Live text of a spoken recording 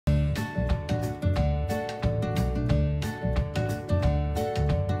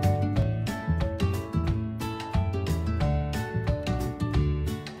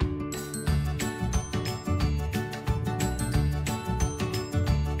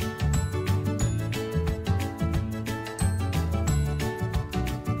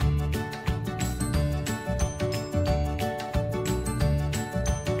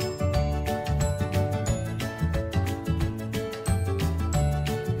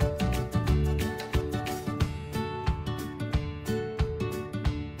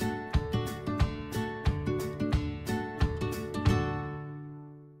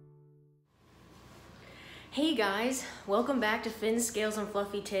Hey guys, welcome back to Fins, Scales, and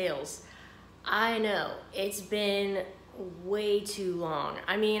Fluffy Tails. I know, it's been way too long.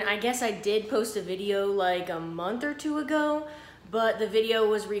 I mean, I guess I did post a video like a month or two ago, but the video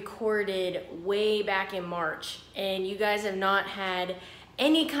was recorded way back in March, and you guys have not had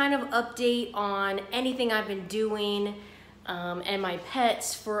any kind of update on anything I've been doing and my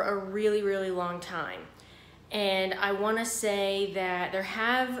pets for a really long time. And I want to say that there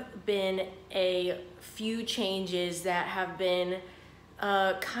have been a few changes that have been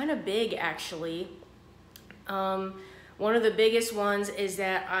kind of big, actually. One of the biggest ones is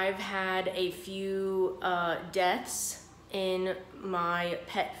that I've had a few deaths in my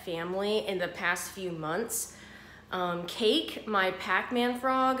pet family in the past few months. Cake, my Pac-Man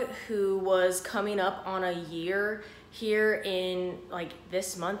frog, who was coming up on a year here in like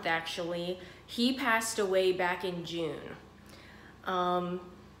this month actually, he passed away back in June.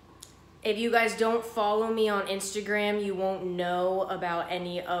 If you guys don't follow me on Instagram, you won't know about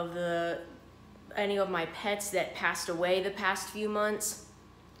any of my pets that passed away the past few months.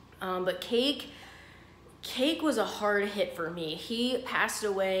 But Cake was a hard hit for me. He passed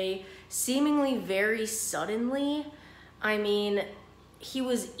away seemingly very suddenly. I mean, he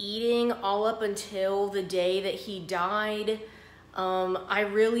was eating all up until the day that he died. I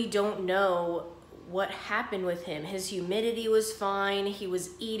really don't know what happened with him. His humidity was fine. He was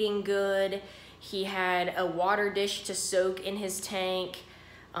eating good. He had a water dish to soak in his tank.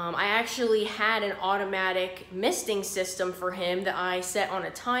 I actually had an automatic misting system for him that I set on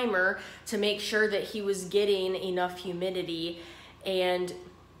a timer to make sure that he was getting enough humidity. And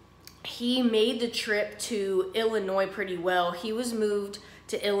he made the trip to Illinois pretty well. He was moved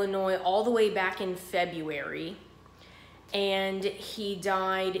to Illinois all the way back in February, and he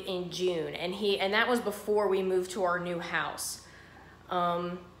died in June. And that was before we moved to our new house.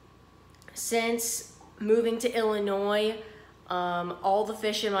 Since moving to Illinois, all the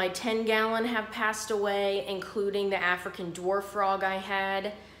fish in my 10-gallon have passed away, including the African dwarf frog I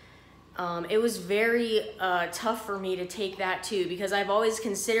had. It was very tough for me to take that too, because I've always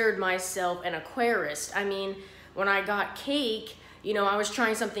considered myself an aquarist. I mean, when I got Cake, you know, I was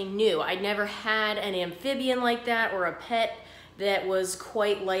trying something new. I'd never had an amphibian like that or a pet that was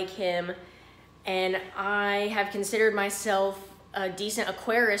quite like him. And I have considered myself a decent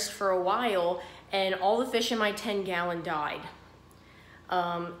aquarist for a while, and all the fish in my 10-gallon died.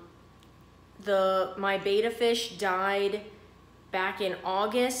 My betta fish died back in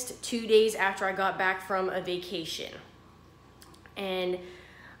August, 2 days after I got back from a vacation. And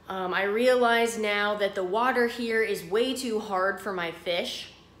I realize now that the water here is way too hard for my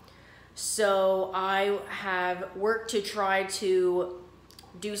fish. So I have worked to try to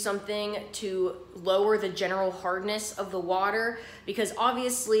do something to lower the general hardness of the water, because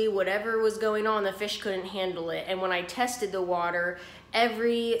obviously whatever was going on, the fish couldn't handle it. And when I tested the water,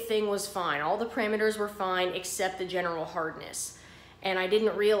 everything was fine. All the parameters were fine except the general hardness. And I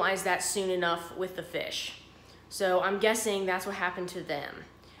didn't realize that soon enough with the fish. So I'm guessing that's what happened to them.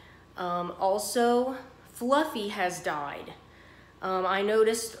 Also, Fluffy has died. I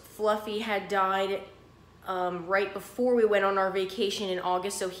noticed Fluffy had died right before we went on our vacation in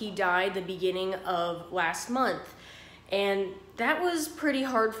August, so he died the beginning of last month. And that was pretty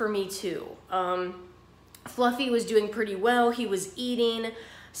hard for me too. Fluffy was doing pretty well. He was eating.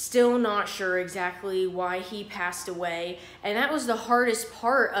 Still not sure exactly why he passed away. And that was the hardest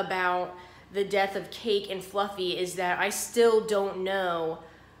part about the death of Cake and Fluffy, is that I still don't know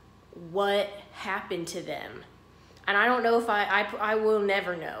what happened to them. And I don't know if I will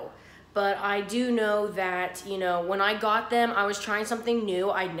never know. But I do know that, you know, when I got them, I was trying something new.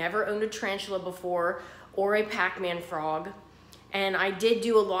 I'd never owned a tarantula before or a Pac-Man frog. And I did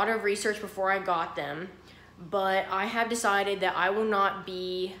do a lot of research before I got them. But I have decided that I will not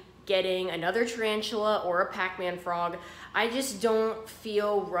be getting another tarantula or a Pac-Man frog. I just don't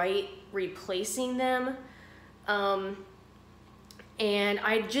feel right replacing them. And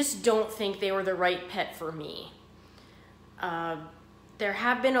I just don't think they were the right pet for me. There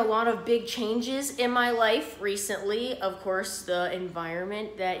have been a lot of big changes in my life recently. Of course, the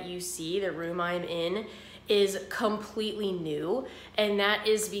environment that you see, the room I'm in, is completely new. And that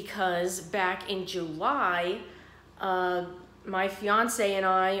is because back in July, my fiance and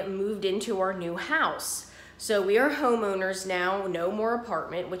I moved into our new house. So we are homeowners now, no more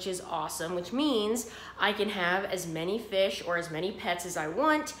apartment, which is awesome, which means I can have as many fish or as many pets as I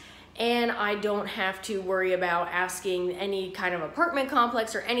want, and I don't have to worry about asking any kind of apartment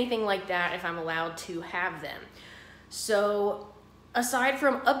complex or anything like that if I'm allowed to have them. So aside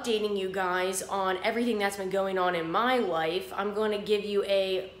from updating you guys on everything that's been going on in my life, I'm going to give you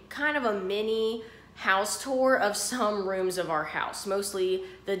a kind of a mini house tour of some rooms of our house, mostly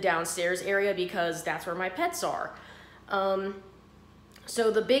the downstairs area because that's where my pets are. So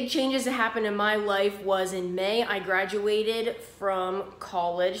the big changes that happened in my life was in May, I graduated from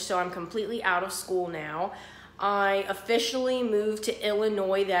college, so I'm completely out of school now. I officially moved to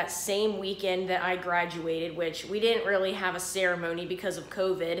Illinois that same weekend that I graduated, which we didn't really have a ceremony because of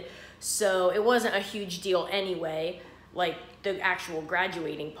COVID, so it wasn't a huge deal anyway, like the actual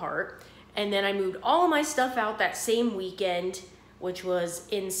graduating part. And then I moved all of my stuff out that same weekend, which was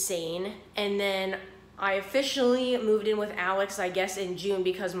insane. And then I officially moved in with Alex, I guess, in June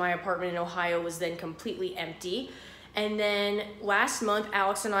because my apartment in Ohio was then completely empty. And then last month,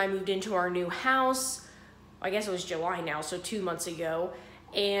 Alex and I moved into our new house. I guess it was July now, so 2 months ago.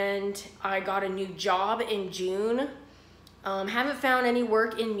 And I got a new job in June. Haven't found any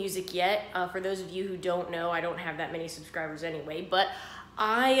work in music yet. For those of you who don't know, I don't have that many subscribers anyway, but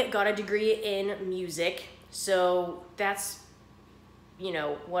I got a degree in music, so that's, you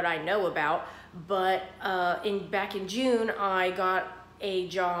know, what I know about. But back in June, I got a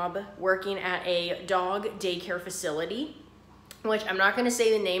job working at a dog daycare facility, which I'm not going to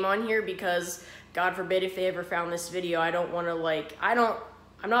say the name on here because God forbid if they ever found this video, I don't want to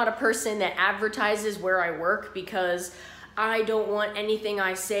I'm not a person that advertises where I work because I don't want anything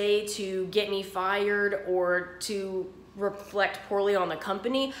I say to get me fired or to reflect poorly on the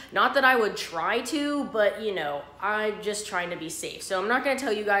company. Not that I would try to, but you know, I'm just trying to be safe. So I'm not going to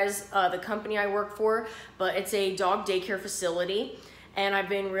tell you guys the company I work for, but it's a dog daycare facility, and I've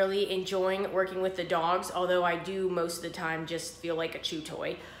been really enjoying working with the dogs, although I do most of the time just feel like a chew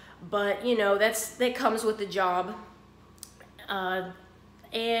toy. But you know, that comes with the job.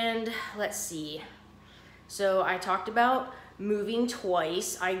 And let's see. So I talked about moving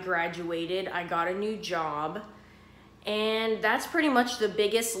twice. I graduated, I got a new job. And that's pretty much the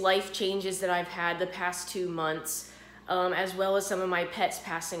biggest life changes that I've had the past 2 months, as well as some of my pets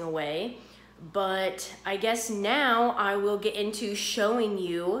passing away. But I guess now I will get into showing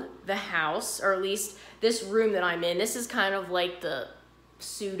you the house, or at least this room that I'm in. This is kind of like the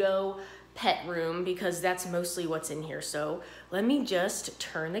pseudo pet room because that's mostly what's in here. So let me just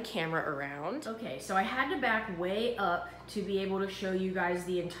turn the camera around. Okay, so I had to back way up to be able to show you guys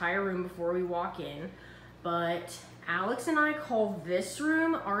the entire room before we walk in, but Alex and I call this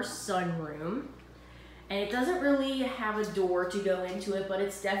room our sunroom, and it doesn't really have a door to go into it, but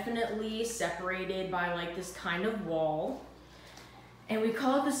it's definitely separated by like this kind of wall. And we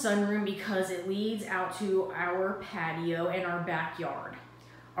call it the sunroom because it leads out to our patio and our backyard.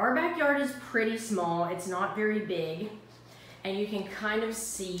 Our backyard is pretty small, it's not very big, and you can kind of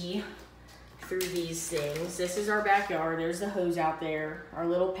see through these things. This is our backyard. There's the hose out there, our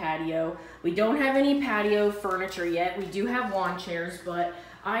little patio. We don't have any patio furniture yet. We do have lawn chairs, but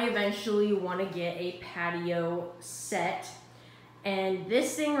I eventually want to get a patio set. And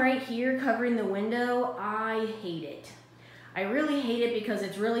this thing right here covering the window, I hate it. I really hate it because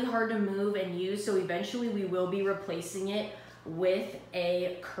it's really hard to move and use, so eventually we will be replacing it with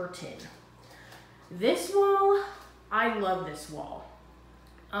a curtain. This wall, I love this wall.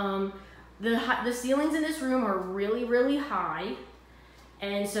 The ceilings in this room are really, really high,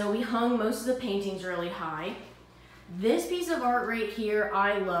 and so we hung most of the paintings really high. This piece of art right here,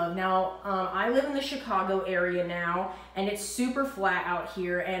 I love. Now, I live in the Chicago area now, and it's super flat out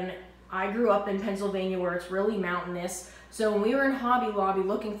here, and I grew up in Pennsylvania where it's really mountainous. So when we were in Hobby Lobby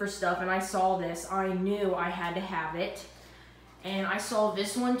looking for stuff and I saw this, I knew I had to have it. And I saw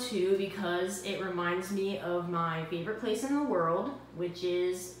this one too because it reminds me of my favorite place in the world, which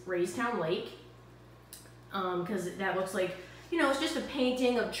is Raystown Lake. Because that looks like, you know, it's just a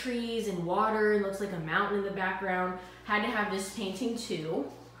painting of trees and water. It looks like a mountain in the background. Had to have this painting too.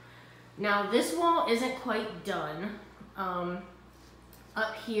 Now this wall isn't quite done.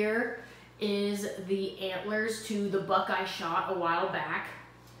 Up here is the antlers to the buck I shot a while back.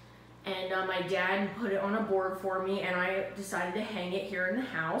 And my dad put it on a board for me, and I decided to hang it here in the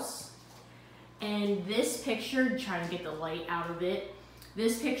house. And this picture, trying to get the light out of it,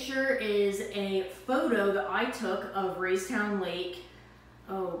 this picture is a photo that I took of Raystown Lake,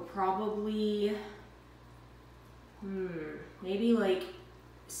 probably, maybe like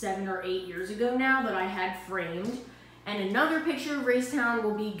 7 or 8 years ago now, that I had framed. And another picture of Raystown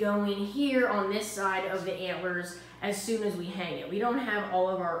will be going here on this side of the antlers as soon as we hang it. We don't have all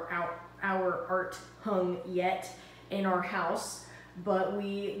of our art hung yet in our house, but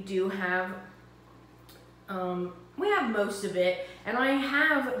we do have, we have most of it. And I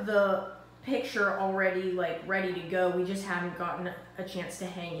have the picture already like ready to go. We just haven't gotten a chance to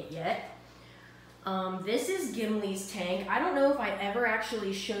hang it yet. This is Gimli's tank. I don't know if I ever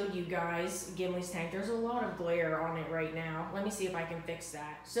actually showed you guys Gimli's tank. There's a lot of glare on it right now. Let me see if I can fix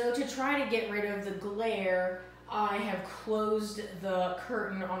that. So to try to get rid of the glare, I have closed the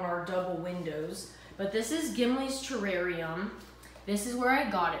curtain on our double windows. But this is Gimli's terrarium. This is where I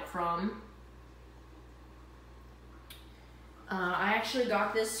got it from. I actually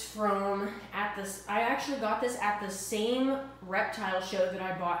got this at the same reptile show that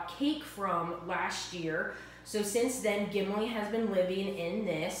I bought cake from last year. So since then, Gimli has been living in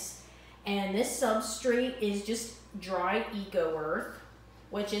this. And this substrate is just dry eco earth,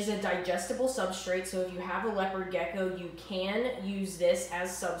 which is a digestible substrate. So if you have a leopard gecko, you can use this as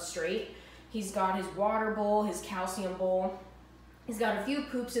substrate. He's got his water bowl, his calcium bowl. He's got a few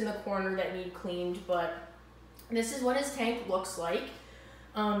poops in the corner that need cleaned, but this is what his tank looks like.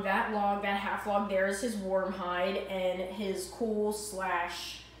 That half log there is his warm hide, and his cool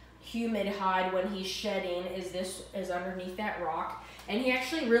 / humid hide when he's shedding is underneath that rock. And he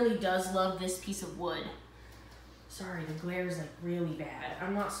actually really does love this piece of wood. Sorry, the glare is like really bad.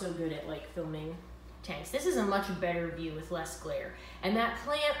 I'm not so good at like filming tanks. This is a much better view with less glare. And that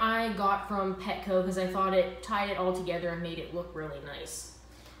plant I got from Petco because I thought it tied it all together and made it look really nice.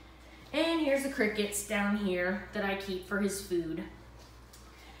 And here's the crickets down here that I keep for his food.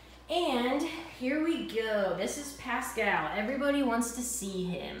 And here we go. This is Pascal. Everybody wants to see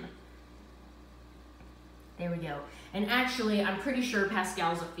him. There we go. And actually, I'm pretty sure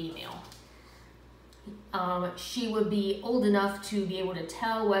Pascal's a female. She would be old enough to be able to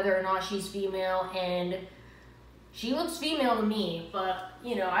tell whether or not she's female, and she looks female to me, but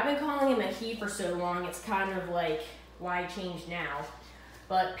you know, I've been calling him a he for so long, it's kind of like, why change now?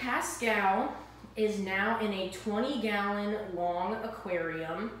 But Pascal is now in a 20-gallon long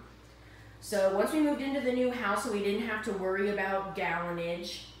aquarium. So once we moved into the new house, we didn't have to worry about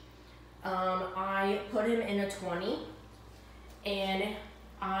gallonage. I put him in a 20, and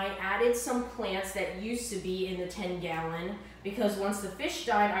I added some plants that used to be in the 10-gallon because once the fish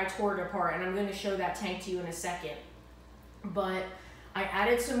died, I tore it apart, and I'm going to show that tank to you in a second. But I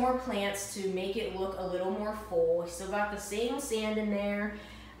added some more plants to make it look a little more full. Still got the same sand in there,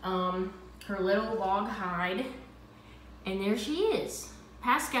 her little log hide, and there she is.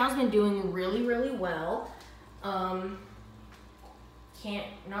 Pascal's been doing really, really well. Not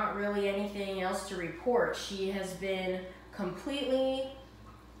really anything else to report. She has been completely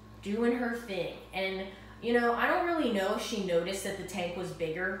doing her thing. And you know, I don't really know if she noticed that the tank was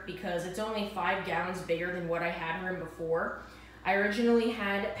bigger because it's only 5 gallons bigger than what I had her in before. I originally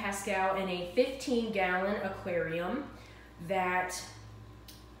had Pascal in a 15-gallon aquarium that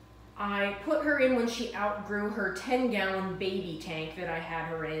I put her in when she outgrew her 10-gallon baby tank that I had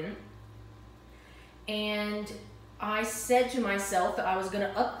her in. And I said to myself that I was going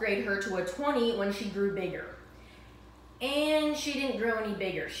to upgrade her to a 20 when she grew bigger. And she didn't grow any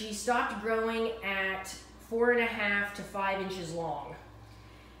bigger. She stopped growing at 4.5 to 5 inches long.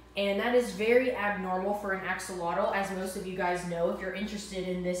 And that is very abnormal for an axolotl. As most of you guys know, if you're interested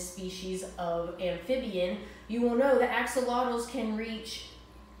in this species of amphibian, you will know that axolotls can reach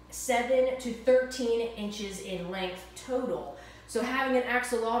 7 to 13 inches in length total. So having an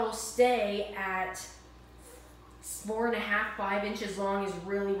axolotl stay at 4.5, 5 inches long is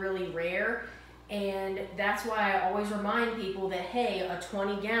really, really rare. And that's why I always remind people that, hey, a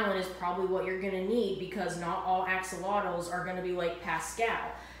 20-gallon is probably what you're going to need because not all axolotls are going to be like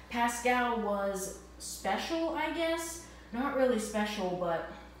Pascal. Pascal was special, I guess. Not really special, but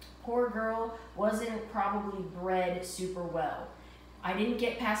poor girl wasn't probably bred super well. I didn't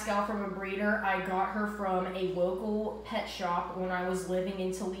get Pascal from a breeder. I got her from a local pet shop when I was living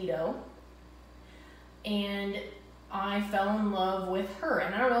in Toledo. And I fell in love with her.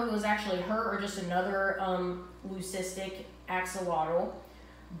 And I don't know if it was actually her or just another leucistic axolotl,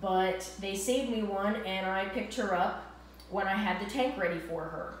 but they saved me one and I picked her up when I had the tank ready for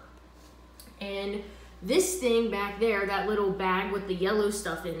her. And this thing back there, that little bag with the yellow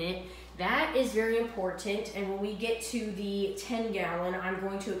stuff in it, that is very important. And when we get to the 10-gallon, I'm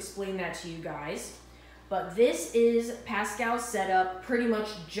going to explain that to you guys. But this is Pascal's setup, pretty much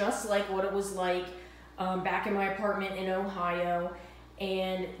just like what it was like back in my apartment in Ohio,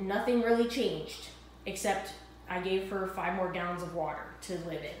 and nothing really changed except I gave her 5 more gallons of water to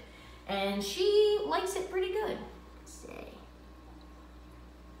live in, and she likes it pretty good.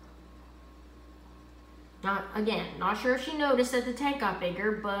 Not sure if she noticed that the tank got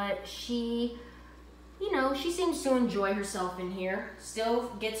bigger, but she, you know, she seems to enjoy herself in here. Still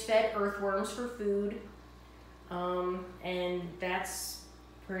gets fed earthworms for food, and that's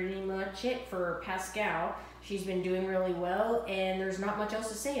pretty much it for Pascal. She's been doing really well, and there's not much else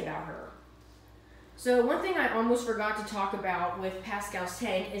to say about her. So one thing I almost forgot to talk about with Pascal's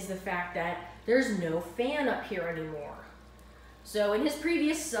tank is the fact that there's no fan up here anymore. So in his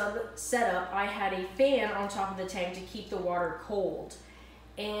previous setup, I had a fan on top of the tank to keep the water cold.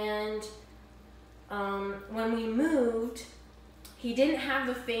 And when we moved, he didn't have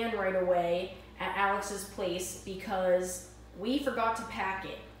the fan right away at Alex's place because we forgot to pack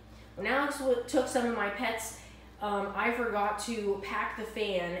it. When Alex took some of my pets, I forgot to pack the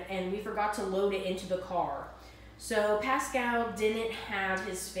fan and we forgot to load it into the car. So Pascal didn't have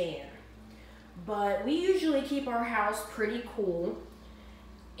his fan. But we usually keep our house pretty cool.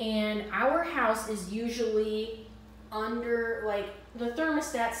 And our house is usually under, like, the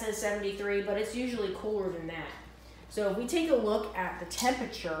thermostat says 73, but it's usually cooler than that. So if we take a look at the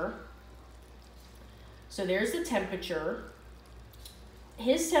temperature, so there's the temperature.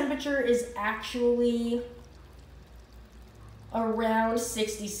 His temperature is actually around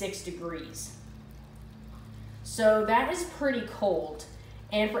 66 degrees. So that is pretty cold.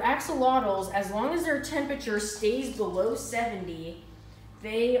 And for axolotls, as long as their temperature stays below 70,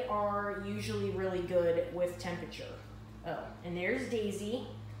 they are usually really good with temperature. Oh, and there's Daisy.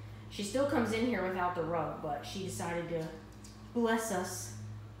 She still comes in here without the rug, but she decided to bless us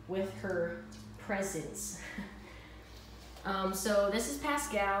with her presence. So this is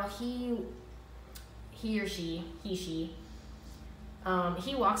Pascal. He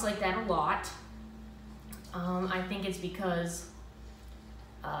walks like that a lot. I think it's because,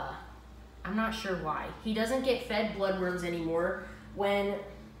 I'm not sure why. He doesn't get fed bloodworms anymore. When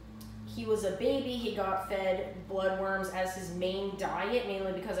he was a baby, he got fed bloodworms as his main diet,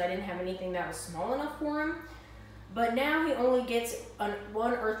 mainly because I didn't have anything that was small enough for him. But now he only gets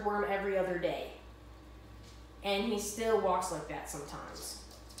one earthworm every other day. And he still walks like that sometimes.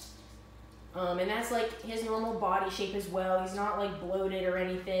 And that's like his normal body shape as well. He's not like bloated or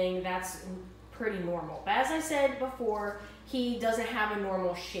anything. That's pretty normal. But as I said before, he doesn't have a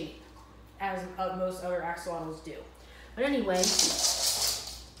normal shape as most other axolotls do. But anyway,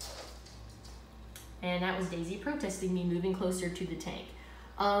 and that was Daisy protesting me moving closer to the tank.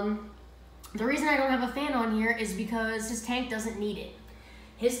 The reason I don't have a fan on here is because his tank doesn't need it.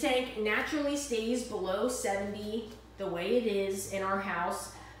 His tank naturally stays below 70 the way it is in our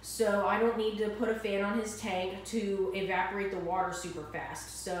house, so I don't need to put a fan on his tank to evaporate the water super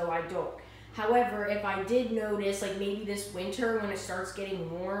fast, so I don't. However, if I did notice, like maybe this winter when it starts getting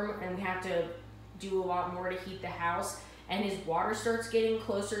warm and we have to do a lot more to heat the house and his water starts getting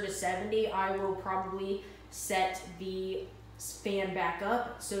closer to 70, I will probably set the fan back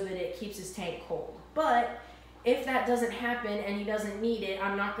up so that it keeps his tank cold. But if that doesn't happen and he doesn't need it,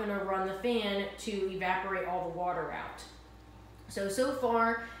 I'm not going to run the fan to evaporate all the water out. So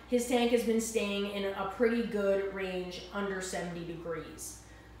far, his tank has been staying in a pretty good range under 70 degrees.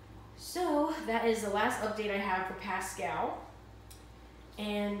 So that is the last update I have for Pascal.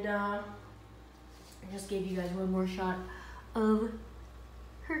 And I just gave you guys one more shot of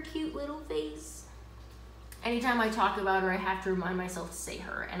her cute little face. Anytime I talk about her, I have to remind myself to say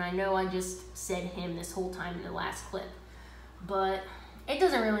her. And I know I just said him this whole time in the last clip. But it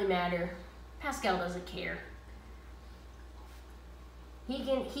doesn't really matter. Pascal doesn't care.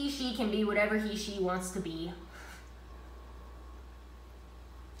 She can be whatever she wants to be.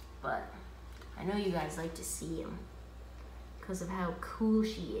 But I know you guys like to see him because of how cool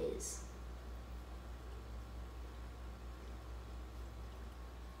she is.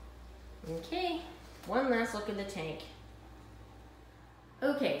 Okay. One last look at the tank.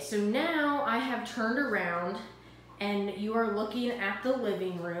 Okay, so now I have turned around and you are looking at the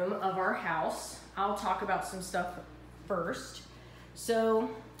living room of our house. I'll talk about some stuff first. So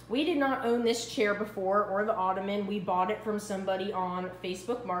we did not own this chair before or the ottoman. We bought it from somebody on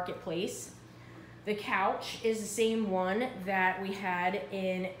Facebook Marketplace. The couch is the same one that we had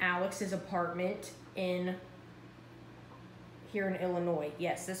in Alex's apartment here in Illinois.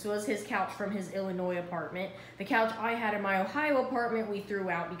 Yes, this was his couch from his Illinois apartment. The couch I had in my Ohio apartment we threw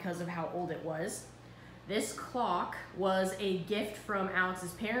out because of how old it was. This clock was a gift from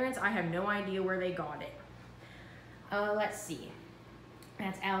Alex's parents. I have no idea where they got it. Let's see.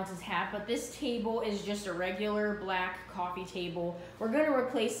 That's Alex's hat, but this table is just a regular black coffee table. We're gonna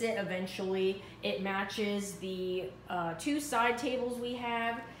replace it eventually. It matches the 2 side tables we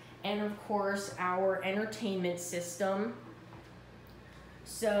have, and of course our entertainment system.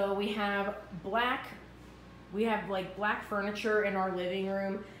 So we have black furniture in our living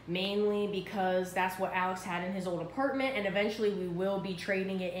room, mainly because that's what Alex had in his old apartment, and eventually we will be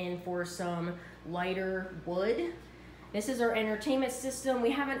trading it in for some lighter wood. This is our entertainment system.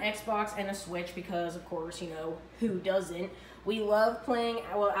 We have an Xbox and a Switch because, of course, you know, who doesn't? We love playing,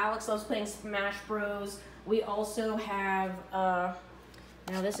 well, Alex loves playing Smash Bros. We also have, now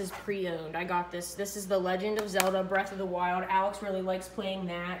this is pre-owned. I got this. This is The Legend of Zelda Breath of the Wild. Alex really likes playing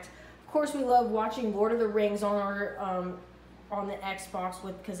that. Of course, we love watching Lord of the Rings on our on the Xbox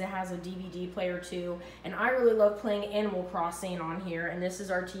because it has a DVD player too. And I really love playing Animal Crossing on here, and this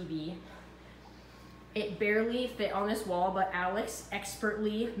is our TV. It barely fit on this wall, but Alex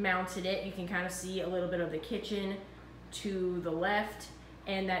expertly mounted it. You can kind of see a little bit of the kitchen to the left,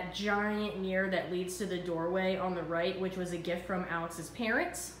 and that giant mirror that leads to the doorway on the right, which was a gift from Alex's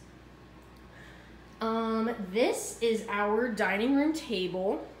parents. This is our dining room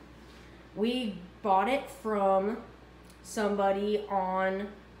table. We bought it from somebody on,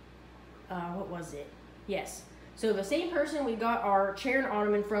 what was it? Yes. So the same person we got our chair and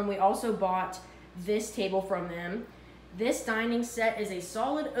ottoman from, we also bought this table from them. This dining set is a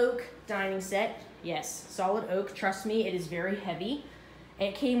solid oak dining set. Yes, solid oak. Trust me, it is very heavy.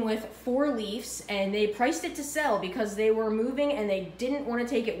 It came with 4 leaves, and they priced it to sell because they were moving and they didn't want to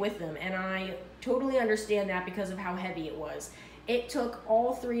take it with them. And I totally understand that because of how heavy it was. It took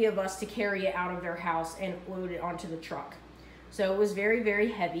all 3 of us to carry it out of their house and load it onto the truck. So it was very,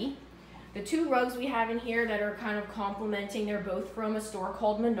 very heavy. The 2 rugs we have in here that are kind of complementing, they're both from a store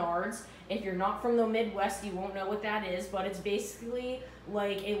called Menards. If you're not from the Midwest, you won't know what that is, but it's basically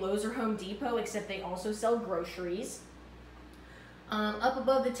like a Lowe's or Home Depot, except they also sell groceries. Up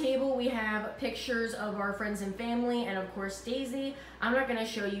above the table, we have pictures of our friends and family, and of course Daisy. I'm not going to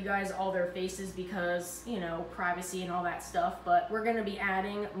show you guys all their faces because, you know, privacy and all that stuff, but we're going to be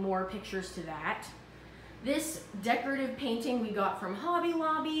adding more pictures to that. This decorative painting we got from Hobby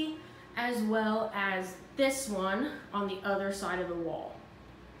Lobby, as well as this one on the other side of the wall.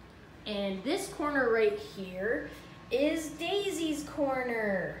 And this corner right here is Daisy's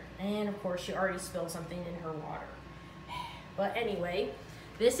corner. And of course, she already spilled something in her water. But anyway,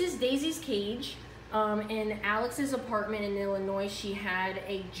 this is Daisy's cage. In Alex's apartment in Illinois, she had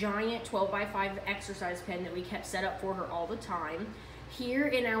a giant 12x5 exercise pen that we kept set up for her all the time. Here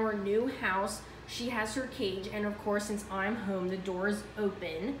in our new house, she has her cage, and of course, since I'm home, the door is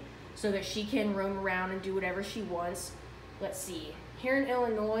open so that she can roam around and do whatever she wants. Let's see. Here in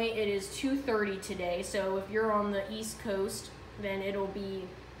Illinois, it is 2:30 today, so if you're on the East Coast, then it'll be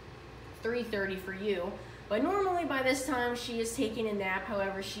 3:30 for you. But normally by this time, she is taking a nap.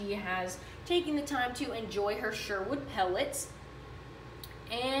 However, she has taken the time to enjoy her Sherwood pellets.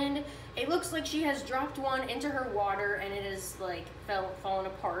 And it looks like she has dropped one into her water, and it is like fallen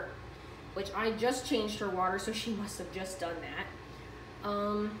apart, which I just changed her water, so she must have just done that.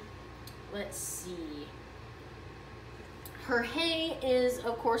 Let's see. Her hay is,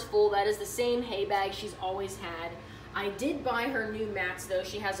 of course, full. That is the same hay bag she's always had. I did buy her new mats, though.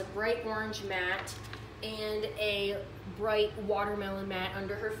 She has a bright orange mat and a bright watermelon mat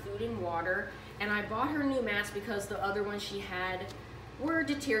under her food and water. And I bought her new mats because the other ones she had were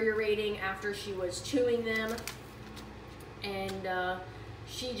deteriorating after she was chewing them. And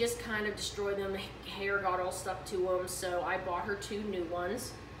she just kind of destroyed them. Hair got all stuck to them, so I bought her 2 new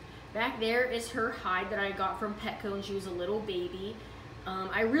ones. Back there is her hide that I got from Petco when she was a little baby.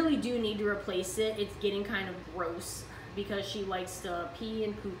 I really do need to replace it. It's getting kind of gross because she likes to pee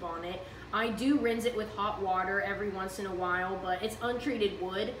and poop on it. I do rinse it with hot water every once in a while, but it's untreated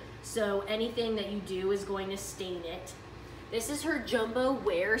wood, so anything that you do is going to stain it. This is her jumbo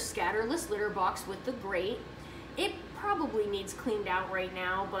wear scatterless litter box with the grate. It probably needs cleaned out right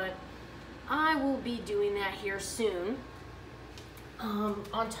now, but I will be doing that here soon.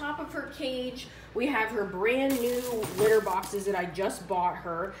 On top of her cage, we have her brand new litter boxes that I just bought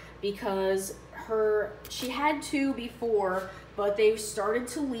her because she had 2 before, but they started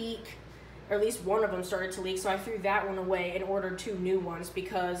to leak, or at least one of them started to leak, so I threw that one away and ordered 2 new ones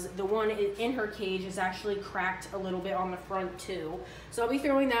because the one in her cage is actually cracked a little bit on the front too. So I'll be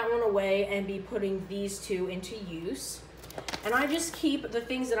throwing that one away and be putting these 2 into use. And I just keep the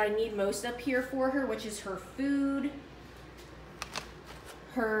things that I need most up here for her, which is her food,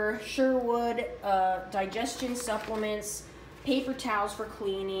 her Sherwood digestion supplements, paper towels for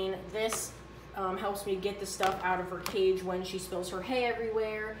cleaning. This helps me get the stuff out of her cage when she spills her hay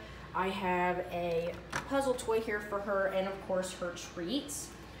everywhere. I have a puzzle toy here for her, and of course her treats.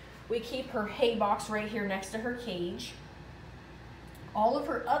 We keep her hay box right here next to her cage. All of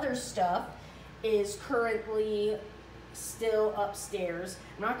her other stuff is currently still upstairs.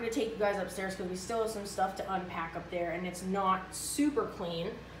 I'm not going to take you guys upstairs because we still have some stuff to unpack up there, and it's not super clean,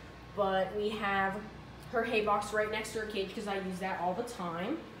 but we have her hay box right next to her cage because I use that all the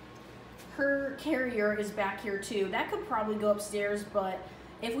time. Her carrier is back here too. That could probably go upstairs, but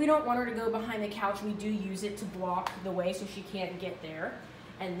If we don't want her to go behind the couch, we do use it to block the way so she can't get there.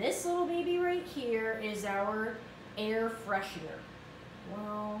 And this little baby right here is our air freshener.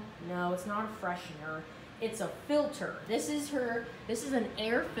 Well, no, it's not a freshener. It's a filter. This is an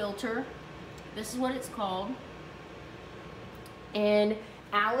air filter. This is what it's called. And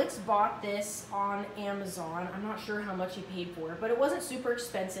Alex bought this on Amazon. I'm not sure how much he paid for it, but it wasn't super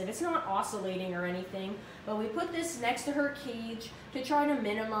expensive. It's not oscillating or anything, but we put this next to her cage to try to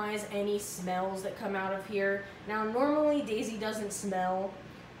minimize any smells that come out of here. Now, normally Daisy doesn't smell,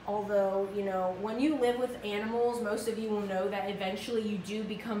 although, you know, when you live with animals, most of you will know that eventually you do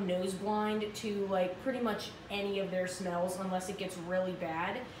become nose blind to like pretty much any of their smells unless it gets really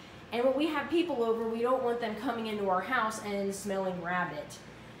bad. And when we have people over, we don't want them coming into our house and smelling rabbit.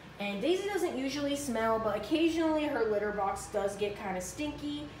 And Daisy doesn't usually smell, but occasionally her litter box does get kind of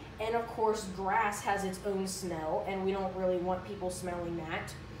stinky. And of course, grass has its own smell, and we don't really want people smelling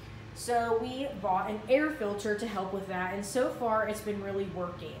that. So we bought an air filter to help with that, and so far it's been really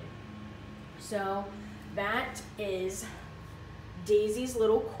working. So that is Daisy's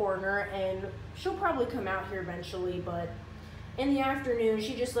little corner, and she'll probably come out here eventually, but in the afternoon,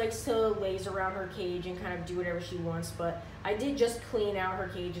 she just likes to laze around her cage and kind of do whatever she wants, but I did just clean out her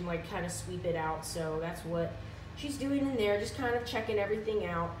cage and like kind of sweep it out, so that's what she's doing in there, just kind of checking everything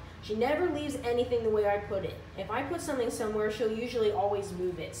out. She never leaves anything the way I put it. If I put something somewhere, she'll usually always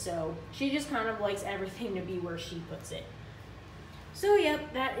move it, so she just kind of likes everything to be where she puts it. So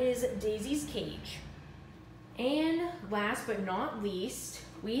yep, that is Daisy's cage. And last but not least,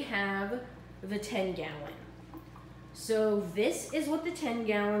 we have the 10-gallon. So this is what the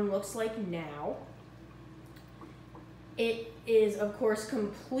 10-gallon looks like now. It is, of course,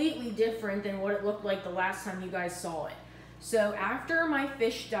 completely different than what it looked like the last time you guys saw it. So after my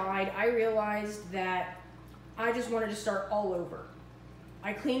fish died, I realized that I just wanted to start all over.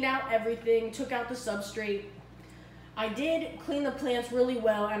 I cleaned out everything, took out the substrate. I did clean the plants really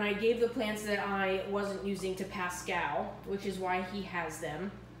well, and I gave the plants that I wasn't using to Pascal, which is why he has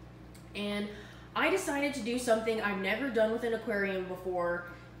them. And I decided to do something I've never done with an aquarium before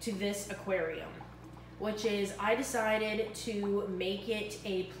to this aquarium, which is I decided to make it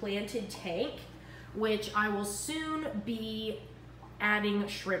a planted tank, which I will soon be adding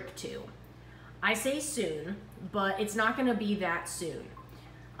shrimp to. I say soon, but it's not gonna be that soon.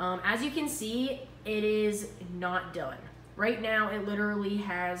 As you can see, it is not done. Right now, it literally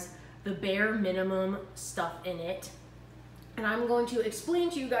has the bare minimum stuff in it, and I'm going to explain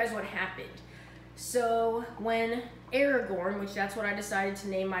to you guys what happened. So when Aragorn, which that's what I decided to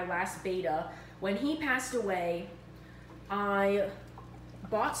name my last beta, when he passed away, I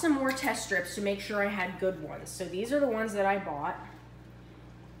bought some more test strips to make sure I had good ones. So these are the ones that I bought,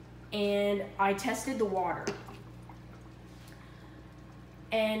 and I tested the water.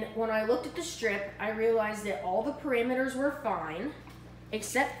 And when I looked at the strip, I realized that all the parameters were fine,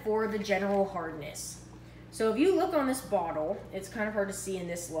 except for the general hardness. So if you look on this bottle, it's kind of hard to see in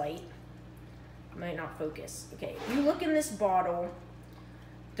this light. Might not focus. Okay, if you look in this bottle,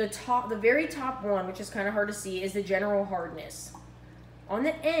 the very top one, which is kind of hard to see, is the general hardness. On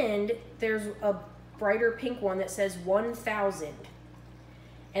the end, there's a brighter pink one that says 1000.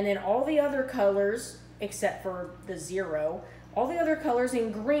 And then all the other colors, except for the 0, all the other colors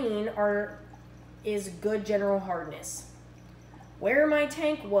in green is good general hardness. Where my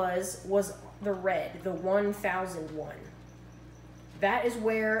tank was the red, the 1000 one. That is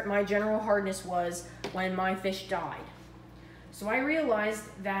where my general hardness was when my fish died. So I realized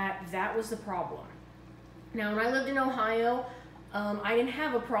that that was the problem. Now, when I lived in Ohio, I didn't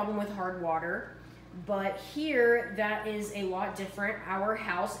have a problem with hard water, but here that is a lot different. Our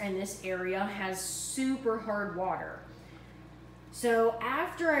house and this area has super hard water. So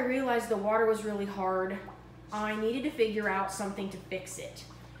after I realized the water was really hard, I needed to figure out something to fix it.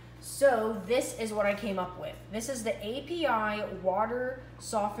 So this is what I came up with. This is the API water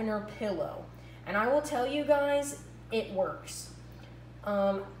softener pillow. And I will tell you guys, it works.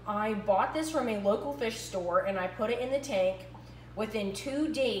 I bought this from a local fish store and I put it in the tank. Within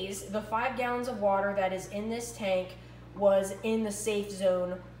 2 days, the 5 gallons of water that is in this tank was in the safe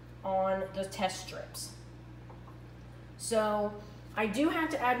zone on the test strips. So I do have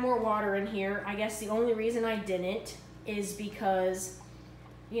to add more water in here. I guess the only reason I didn't is because,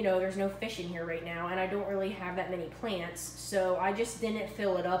 you know, there's no fish in here right now and I don't really have that many plants, so I just didn't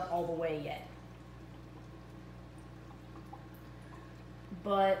fill it up all the way yet.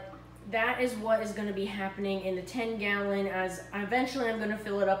 But that is what is going to be happening in the 10 gallon, as eventually I'm going to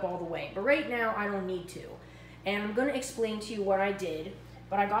fill it up all the way. But right now I don't need to. And I'm going to explain to you what I did.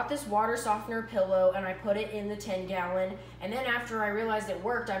 But I got this water softener pillow and I put it in the 10-gallon. And then after I realized it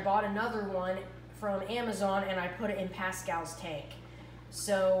worked, I bought another one from Amazon and I put it in Pascal's tank.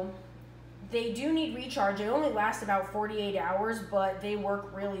 So they do need recharge. They only last about 48 hours, but they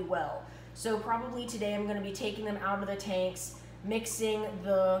work really well. So probably today I'm going to be taking them out of the tanks, mixing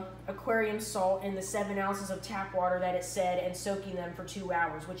the aquarium salt in the 7 ounces of tap water that it said, and soaking them for 2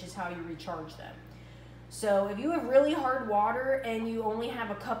 hours, which is how you recharge them. So if you have really hard water and you only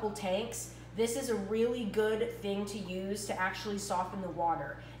have a couple tanks, this is a really good thing to use to actually soften the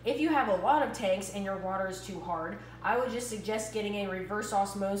water. If you have a lot of tanks and your water is too hard, I would just suggest getting a reverse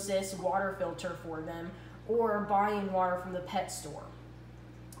osmosis water filter for them or buying water from the pet store.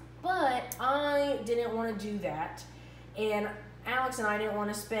 But I didn't want to do that, and Alex and I didn't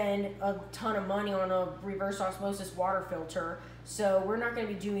want to spend a ton of money on a reverse osmosis water filter, so we're not going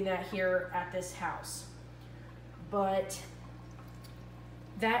to be doing that here at this house. But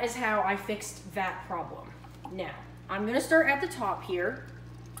that is how I fixed that problem. Now, I'm going to start at the top here.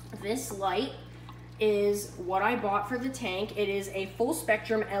 This light is what I bought for the tank. It is a full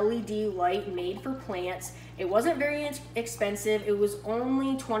spectrum LED light made for plants. It wasn't very expensive. It was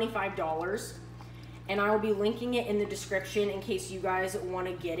only $25. And I will be linking it in the description in case you guys want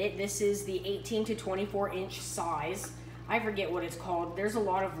to get it. This is the 18 to 24 inch size. I forget what it's called. There's a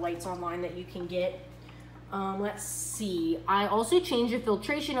lot of lights online that you can get. Let's see. I also changed the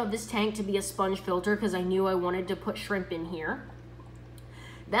filtration of this tank to be a sponge filter because I knew I wanted to put shrimp in here.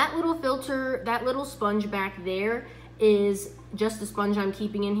 That little filter, that little sponge back there is just the sponge I'm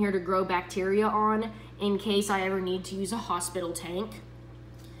keeping in here to grow bacteria on in case I ever need to use a hospital tank.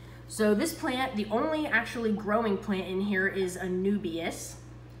 So this plant, the only actually growing plant in here is a Nubius.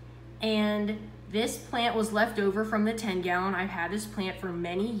 And this plant was left over from the 10-gallon. I've had this plant for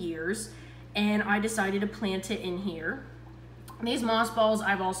many years, and I decided to plant it in here. These moss balls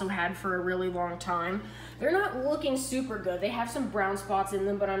I've also had for a really long time. They're not looking super good. They have some brown spots in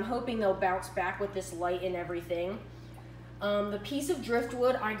them, but I'm hoping they'll bounce back with this light and everything. The piece of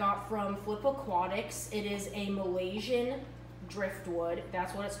driftwood I got from Flip Aquatics. It is a Malaysian driftwood.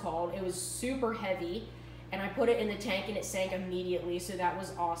 That's what it's called. It was super heavy, and I put it in the tank and it sank immediately, so that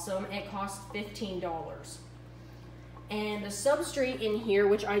was awesome. It cost $15. And the substrate in here,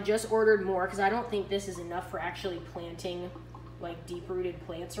 which I just ordered more because I don't think this is enough for actually planting like deep-rooted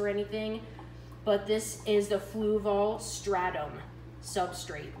plants or anything, but this is the Fluval Stratum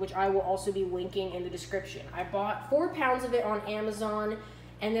substrate, which I will also be linking in the description. I bought 4 pounds of it on Amazon,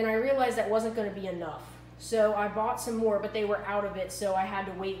 and then I realized that wasn't going to be enough. So I bought some more, but they were out of it, so I had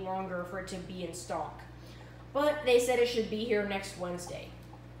to wait longer for it to be in stock. But they said it should be here next Wednesday.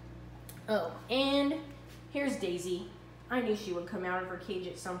 Oh, and here's Daisy. I knew she would come out of her cage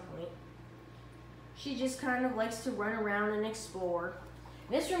at some point. She just kind of likes to run around and explore.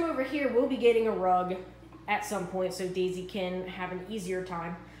 This room over here will be getting a rug at some point so Daisy can have an easier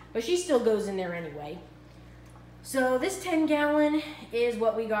time, but she still goes in there anyway. So this 10-gallon is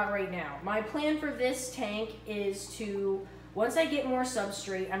what we got right now. My plan for this tank is to, once I get more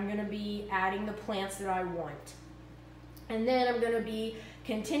substrate, I'm going to be adding the plants that I want. And then I'm going to be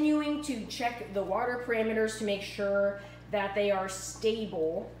continuing to check the water parameters to make sure that they are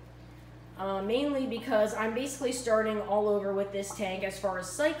stable. Mainly because I'm basically starting all over with this tank as far as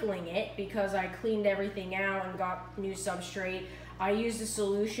cycling it, because I cleaned everything out and got new substrate. I used a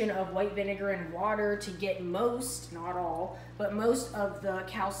solution of white vinegar and water to get most, not all, but most of the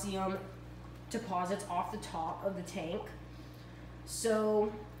calcium deposits off the top of the tank.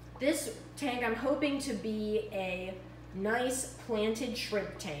 So this tank I'm hoping to be a nice planted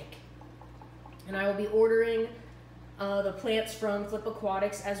shrimp tank. And I will be ordering the plants from Flip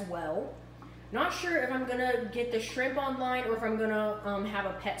Aquatics as well. Not sure if I'm gonna get the shrimp online or if I'm gonna have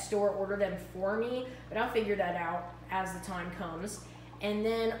a pet store order them for me, but I'll figure that out as the time comes. And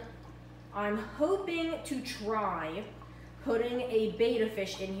then I'm hoping to try putting a betta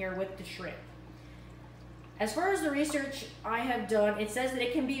fish in here with the shrimp. As far as the research I have done, it says that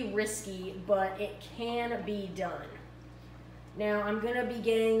it can be risky, but it can be done. Now I'm gonna be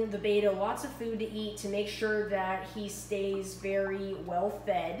getting the betta lots of food to eat to make sure that he stays very well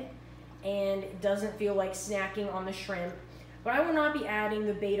fed and doesn't feel like snacking on the shrimp. But I will not be adding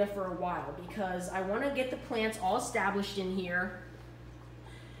the betta for a while because I want to get the plants all established in here,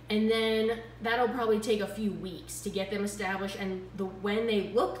 and then that'll probably take a few weeks to get them established, and when they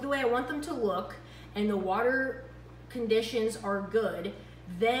look the way I want them to look and the water conditions are good,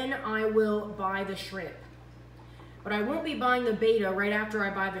 then I will buy the shrimp. But I won't be buying the betta right after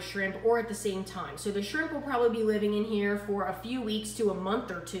I buy the shrimp or at the same time. So the shrimp will probably be living in here for a few weeks to a month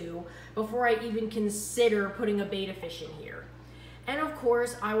or two before I even consider putting a betta fish in here. And of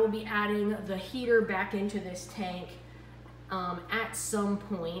course, I will be adding the heater back into this tank at some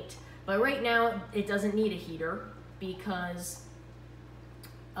point. But right now, it doesn't need a heater because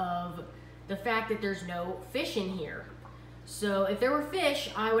of the fact that there's no fish in here. So if there were fish,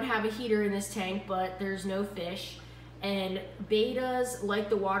 I would have a heater in this tank, but there's no fish. And betas like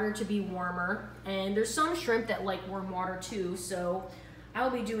the water to be warmer, and there's some shrimp that like warm water too, so I'll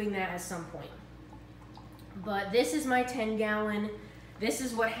be doing that at some point. But this is my 10-gallon. This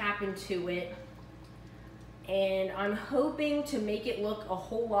is what happened to it. And I'm hoping to make it look a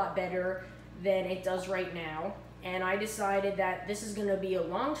whole lot better than it does right now. And I decided that this is gonna be a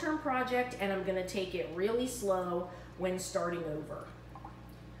long-term project and I'm gonna take it really slow when starting over.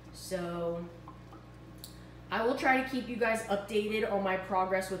 So I will try to keep you guys updated on my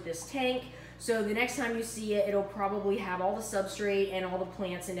progress with this tank. So the next time you see it, it'll probably have all the substrate and all the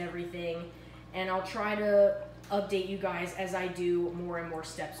plants and everything. And I'll try to update you guys as I do more and more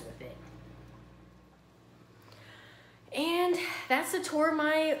steps with it. And that's the tour of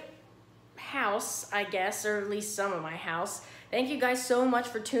my house, I guess, or at least some of my house. Thank you guys so much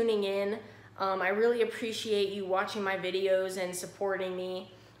for tuning in. I really appreciate you watching my videos and supporting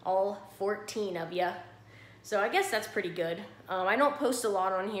me, all 14 of you. So I guess that's pretty good. I don't post a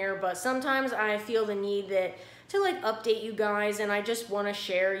lot on here, but sometimes I feel the need to like update you guys, and I just want to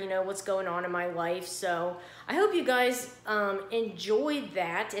share, you know, what's going on in my life. So I hope you guys enjoyed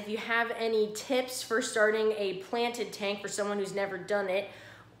that. If you have any tips for starting a planted tank for someone who's never done it,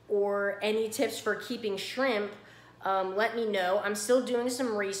 or any tips for keeping shrimp, let me know. I'm still doing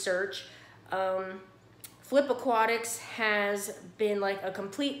some research. Flip Aquatics has been like a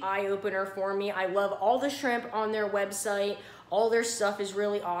complete eye-opener for me. I love all the shrimp on their website. All their stuff is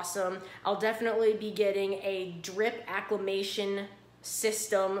really awesome. I'll definitely be getting a drip acclimation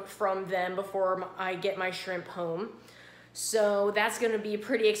system from them before I get my shrimp home. So that's gonna be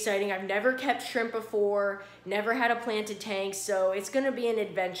pretty exciting. I've never kept shrimp before, never had a planted tank, so it's gonna be an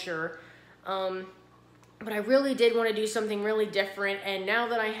adventure. But I really did want to do something really different, and now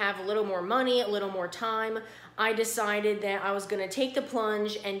that I have a little more money, a little more time, I decided that I was going to take the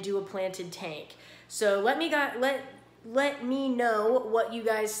plunge and do a planted tank. So let me know what you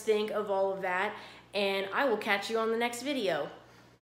guys think of all of that, and I will catch you on the next video.